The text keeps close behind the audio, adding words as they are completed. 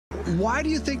Why do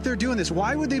you think they're doing this?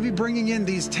 Why would they be bringing in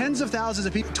these tens of thousands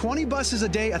of people, 20 buses a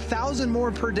day, 1,000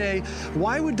 more per day?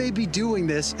 Why would they be doing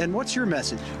this? And what's your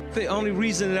message? The only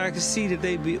reason that I can see that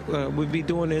they would be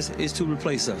doing this is to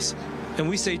replace us. And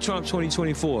we say Trump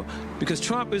 2024 because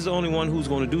Trump is the only one who's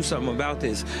going to do something about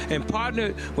this and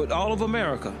partner with all of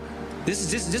America.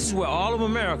 This is where all of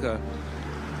America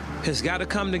has got to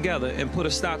come together and put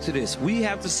a stop to this. We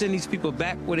have to send these people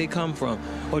back where they come from,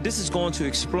 or this is going to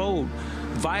explode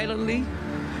violently.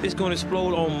 It's going to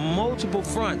explode on multiple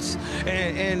fronts.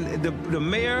 And the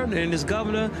mayor and this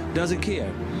governor doesn't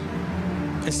care.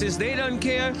 And since they don't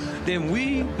care, then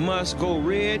we must go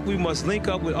red. We must link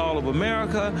up with all of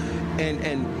America,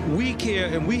 and we care,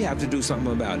 and we have to do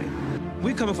something about it.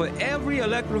 We're coming for every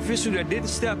elected official that didn't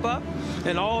step up,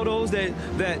 and all those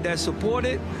that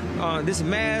supported this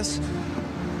mass,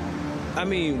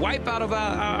 wipe out of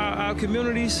our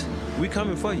communities. We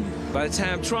coming for you. By the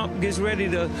time Trump gets ready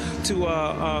to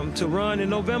run in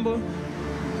November,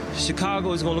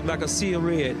 Chicago is going to look like a sea of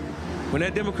red. When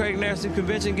that Democratic National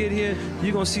Convention get here,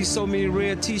 you're going to see so many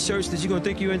red T-shirts that you're going to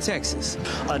think you're in Texas.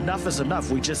 Enough is enough.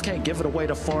 We just can't give it away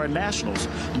to foreign nationals.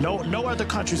 No other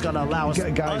country's going to allow us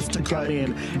to come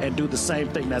in and do the same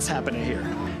thing that's happening here.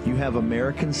 You have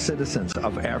American citizens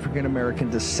of African-American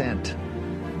descent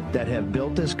that have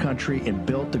built this country and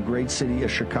built the great city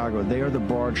of Chicago. They are the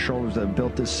broad shoulders that have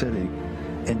built this city,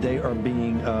 and they are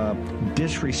being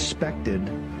disrespected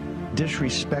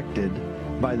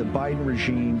by the Biden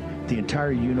regime, the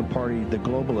entire uniparty, the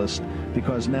globalists,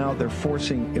 because now they're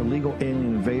forcing illegal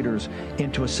alien invaders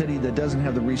into a city that doesn't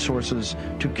have the resources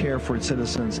to care for its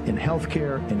citizens in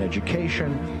healthcare, in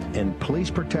education, in police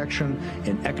protection,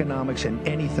 in economics, in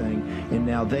anything. And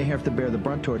now they have to bear the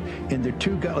brunt to it. And they're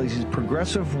too gutless. These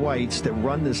progressive whites that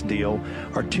run this deal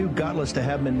are too gutless to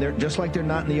have them in there, just like they're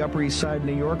not in the Upper East Side of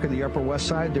New York or the Upper West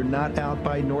Side. They're not out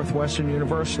by Northwestern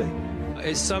University.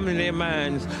 It's something in their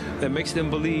minds that makes them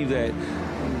believe that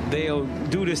they'll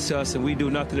do this to us and we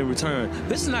do nothing in return.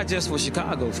 This is not just for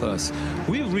Chicago for us.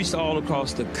 We've reached all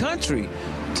across the country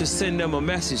to send them a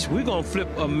message. We're going to flip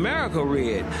America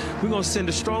red. We're going to send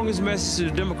the strongest message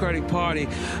to the Democratic Party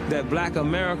that Black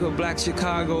America, Black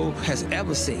Chicago has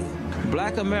ever seen.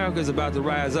 Black America is about to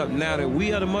rise up. Now that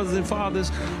we are the mothers and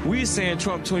fathers, we're saying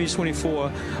Trump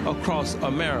 2024 across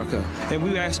America. And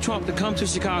we ask Trump to come to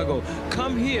Chicago,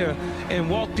 come here and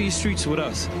walk these streets with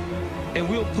us. And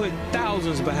we'll put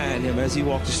thousands behind him as he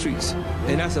walks the streets.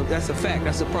 And that's a fact,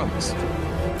 that's a promise.